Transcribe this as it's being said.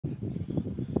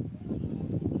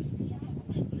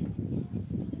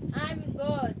I'm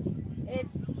good.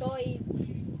 It's Stoy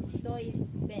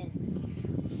Ben.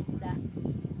 It's that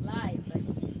live, but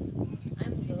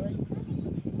I'm good.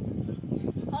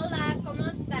 Hola, ¿cómo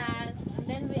estás? And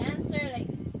then we answer like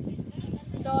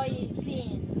Stoy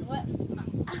Ben. What?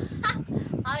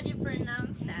 How do you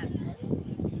pronounce that?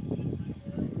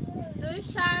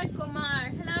 Tushar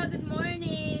Kumar. Hello, good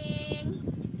morning.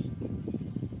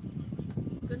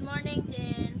 Good morning,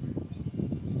 Jen.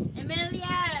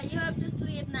 Emilia, you have to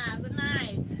sleep now. Good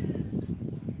night.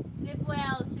 Sleep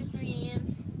well, sweet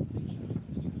dreams.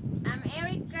 I'm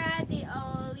Erica de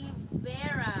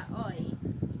Oliveira. Oi.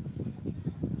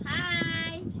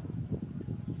 Hi.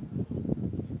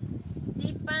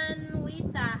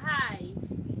 Dipanwita. Hi.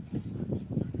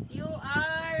 You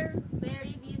are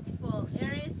very beautiful.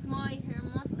 Eres muy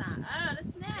hermosa. Oh,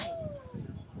 that's nice.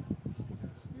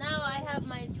 Now I have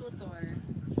my tutor.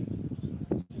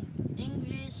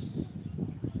 English,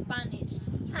 Spanish.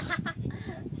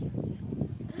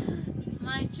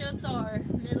 My tutor,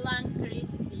 Milan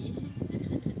Christie.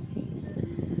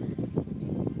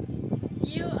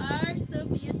 You are so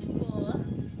beautiful.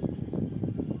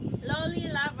 Lolly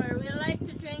lover, we like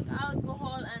to drink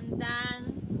alcohol and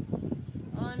dance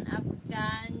on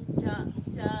Afghan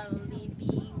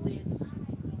jalebi with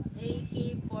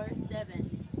AK-47.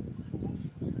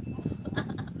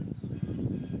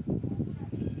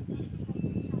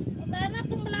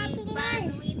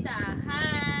 Ivanuita,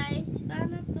 hi.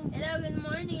 Hello, good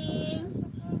morning.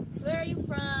 Where are you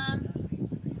from?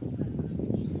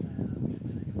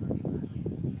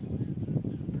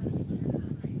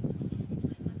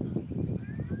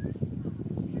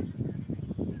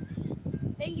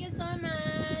 Thank you so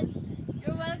much.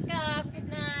 You're welcome. Good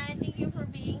night. Thank you for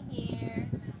being here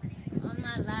on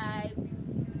my live.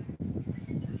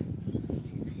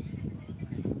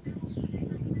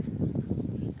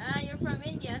 You're from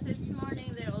India, so it's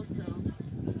morning there also.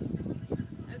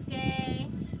 Okay.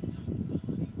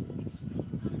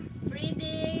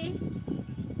 Friday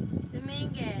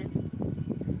Dominguez.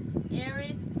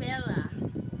 Aries Bella.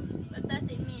 What does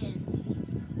it mean?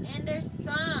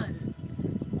 Anderson.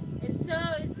 It's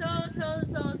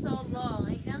so long.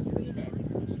 I can't read it.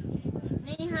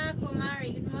 Neha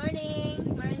Kumari. Good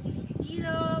morning.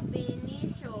 Marcelo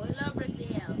Benicio. Hello,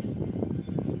 Brazil.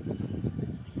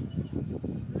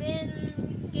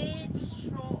 Vincage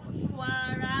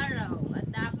Schwararo.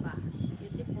 Adapa.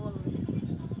 Beautiful lips.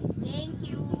 Thank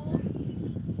you.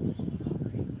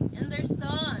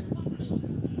 Anderson. Steve.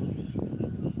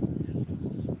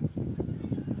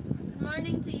 Good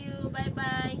morning to you. Bye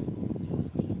bye.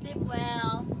 Sleep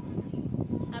well.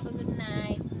 Have a good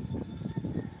night.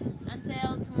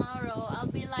 Until tomorrow, I'll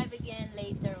be live again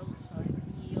later also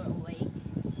if you're awake.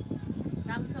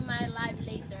 Come to my live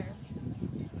later.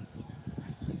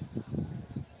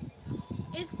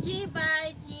 It's G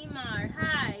by Gmar.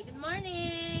 Hi, good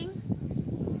morning.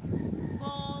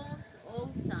 Balls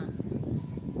awesome.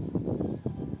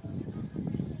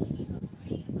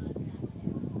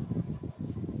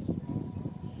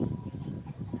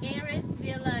 Iris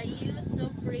Villa, you so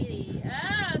pretty.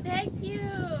 Oh, thank you.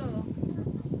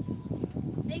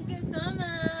 Thank you so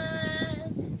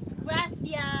much.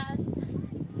 Gracias.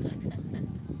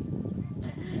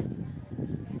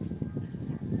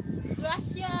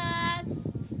 Gracias.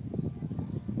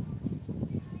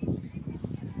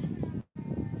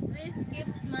 Please keep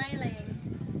smiling.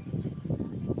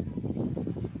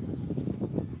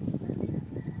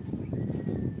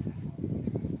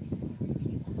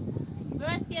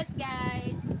 Gracias,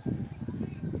 guys.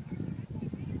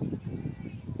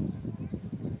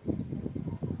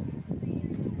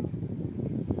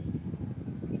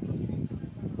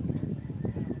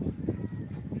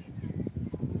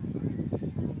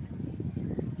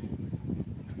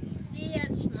 See ya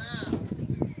tomorrow.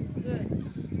 Good.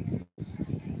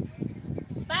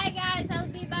 Bye, guys. I'll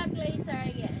be back later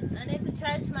again. I need to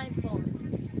charge my